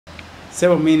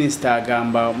Sebo Minister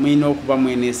agamba mwina okuba mu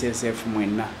NSSF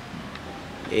mwenna.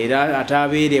 Era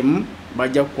atabeeremu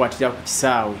bajja kukwatira ku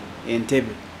kisaawe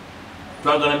Entebbe.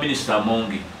 Twagala Minister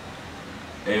Amongi.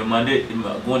 Mande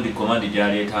gondi command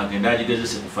gyali etagenda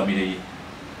agigezese ku family ye.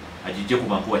 Ajije ku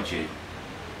bankuwa kyeyo.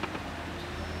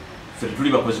 Ffe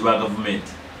tuli bakozi ba government.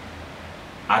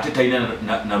 Ate talina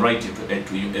na right to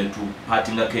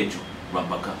partinga kecho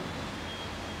lwampaka.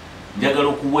 Njagala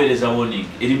okuweereza warning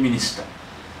eri Minister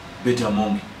Beta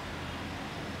Amongi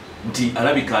nti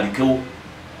alabika alikewo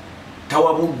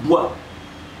tawabuddwa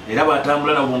era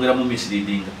batambula na bongera mu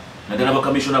misleading naddala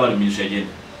bakamishona bali ministry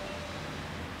agenda.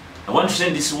 I want to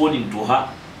send this warning to her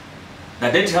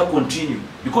that let her continue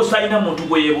because talina muntu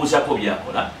gwe yeebuuzako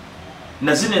byakola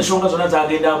na zino ensonga zonna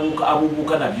zagenda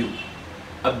abubuuka nabyo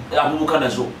abubuuka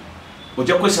nazo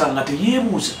ojja kwesanga nga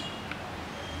teyeebuuza.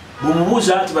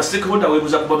 Bumubuuza ati basitakeholder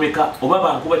weebuuza kubameka oba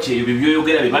bankuba kyeyo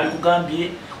byoyogera bye bali kugambye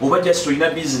oba just olina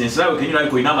business nawe kenyini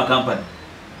aliko olina amakampani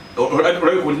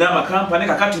olina amakampani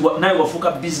kakati nawe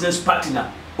wafuuka business partner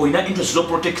olina interest zo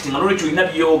protecting alolwekyo olina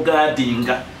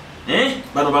byogadinga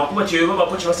bano bankuba kyeyo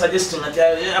babako kyebasuggesting ati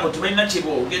abo tebalina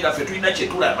kyeboogenda ffe tulina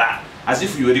kyetulaba as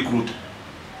if you are a recruiter.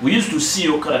 We used to see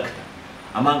your character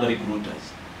among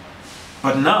recruiters,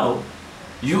 but now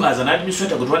you as an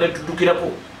administrator gotwade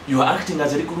tudukirako you are acting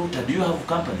as a recruiter. Do you have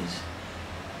companies,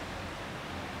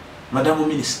 Madam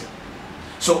Minister?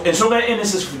 So ensonga ya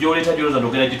NSSF gyoleta gyoloza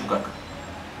ndogera gitukaka,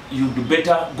 you'd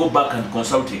better go back and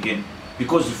consult again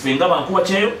because fenga bankuba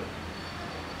kyeyo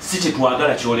si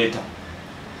kyetwagala kyoleta.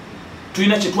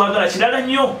 Tulina kyetwagala kirala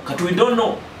nnyo kati we don't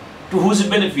know to whose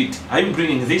benefit are you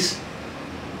bringing this.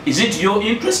 Is it your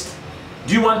interest?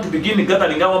 Do you want to begin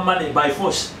gathering our money by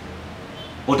force?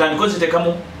 Otandikoze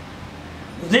tekamu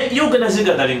you're gonna say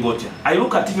gathering gotya. I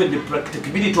look at even the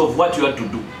practicability of what you have to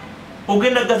do.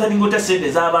 Ogenda gathering gotya send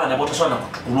ez'abaana botaswana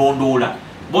kulondola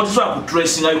botaswana ku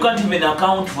tracing, you can't even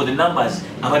account for the numbers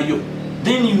abaliyo.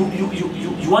 Then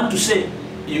you want to say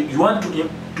you want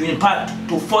to impart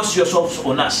to force yourselves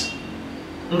on us.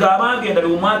 Nga abagenda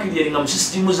lumwakiriye nga mu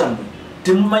system zammwe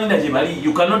temumanyina gye bali,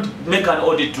 you cannot make an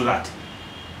audit to that.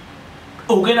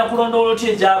 Ogenda kulondola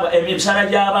otya emisala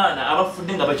gy'abaana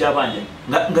abafudde nga bakyabanja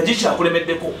nga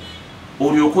gikyakulemeddeko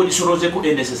olyoka ogisoloozeko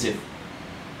NSSF.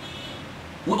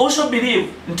 We also believe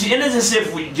nti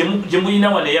NSSF gye muyina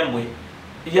wano yammwe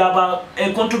yaba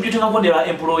contributing upon their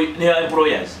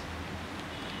employers.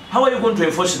 How are you going to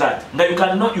enforce that?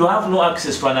 You have no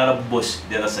access to an Arab boss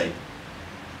the other side.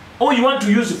 Or you want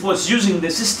to use force using the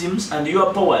systems and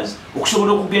your powers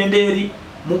okusobola okugenda eri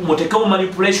mutekewo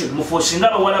manipulation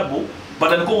muforcinga abawarabu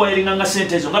batandika owayiringanga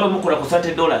sente ezo nga bemukola ku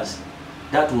 $30.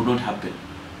 That will not happen.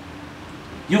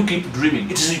 You keep dreaming.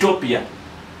 It is utopia.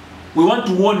 We want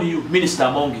to warn you, Minister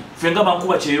Amongi. Fenga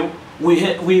bankuba kyeyo,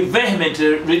 we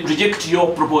vehemently reject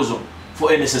your proposal for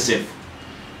NSSF.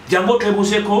 Jango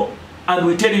twebuuseko and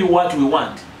we tell you what we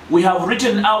want. We have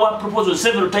written our proposal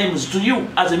several times to you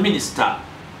as a minister,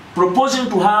 proposing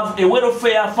to have a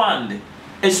welfare fund,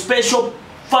 a special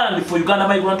fund for Uganda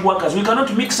migrant workers. We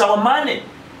cannot mix our money.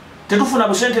 Tetufuna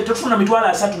busente, tetufuna mitwala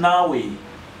asatu nawe.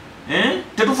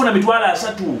 Tetufuna mitwala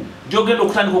asatu. Jogendo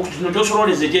okutandika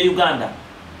okutyosolooleza gye Uganda.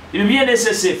 If we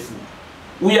NSSF,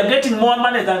 we are getting more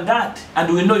money than that,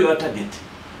 and we know your target.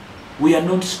 We are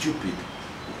not stupid.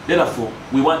 Therefore,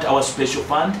 we want our special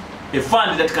fund, a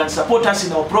fund that can support us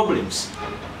in our problems,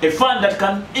 a fund that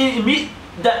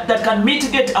can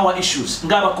mitigate our issues.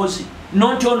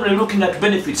 Not only looking at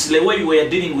benefits the way we are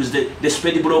dealing with the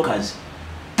spade brokers,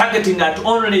 targeting at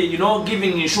only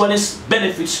giving insurance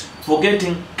benefits,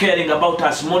 forgetting caring about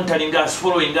us, monitoring us,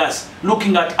 following us,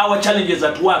 looking at our challenges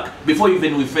at work before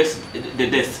even we face the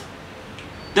death.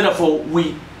 Therefore,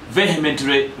 we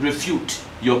vehemently refute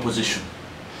your position.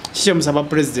 Musaba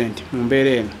President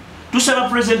Mumbereno. Tusaba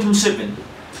President Museveni,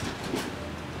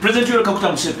 President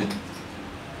Yoweri Museveni,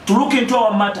 to look into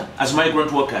our matter as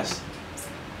migrant workers,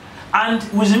 and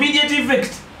with immediate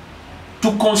effect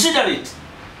to consider it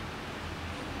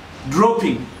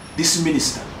dropping this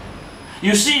minister.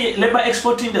 You see, labor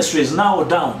export industry is now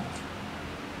down.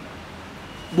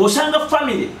 Bosanga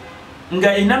family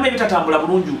nga iname bitatambula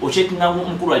bulungi ochekinga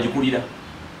mukulu agikulira.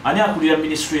 Ani akulira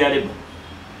ministry ya labor?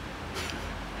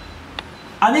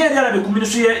 Ani ajala be ku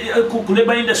ministry ku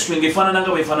labor industry ngefanana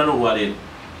nga befanana olwalero.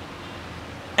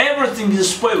 Everything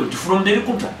is spoiled from the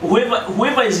recruiter.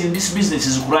 Whoever is in this business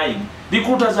is crying.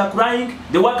 Recruiters are crying,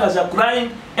 the workers are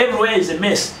crying, everywhere is a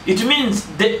mess. It means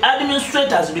the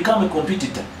administrator has become a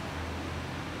competitor.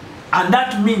 And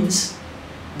that means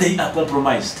they are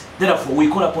compromised. Therefore, we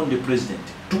call upon the president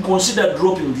to consider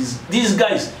dropping these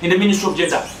guys in the Ministry of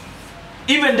Gender.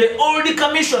 Even the old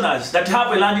commissioners that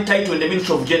have a land title in the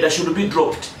Ministry of Gender should be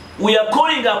dropped. We are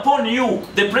calling upon you,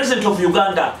 the President of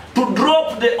Uganda, to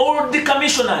drop the old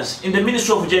commissioners in the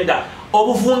Ministry of Gender.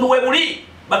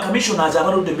 But commissioners are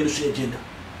not the Ministry of Gender.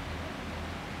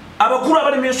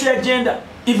 Abakura the Ministry of Gender,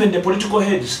 even the political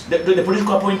heads, the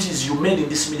political appointees you made in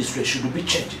this ministry should be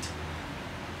changed.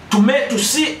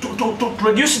 To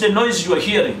produce the noise you are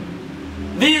hearing.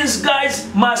 These guys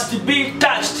must be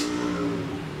touched.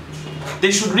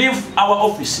 They should leave our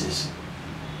offices.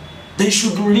 They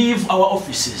should leave our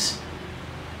offices.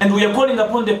 And we are calling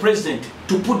upon the President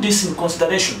to put this in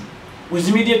consideration with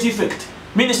immediate effect.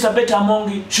 Minister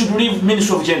Amongi should leave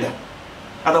Ministry of Gender.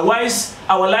 Otherwise,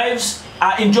 our lives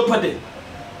are in jeopardy.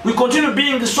 We continue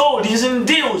being sold, he's in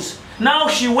deals. Now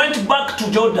she went back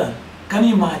to Jordan. Can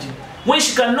you imagine? When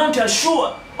she cannot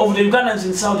assure of the Ugandans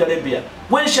in Saudi Arabia,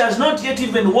 when she has not yet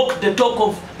even walked the talk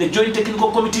of the Joint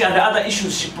Technical Committee and the other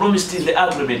issues she promised in the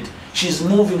agreement, she's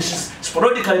moving, she's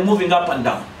sporadically moving up and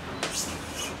down.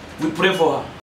 We pray for her.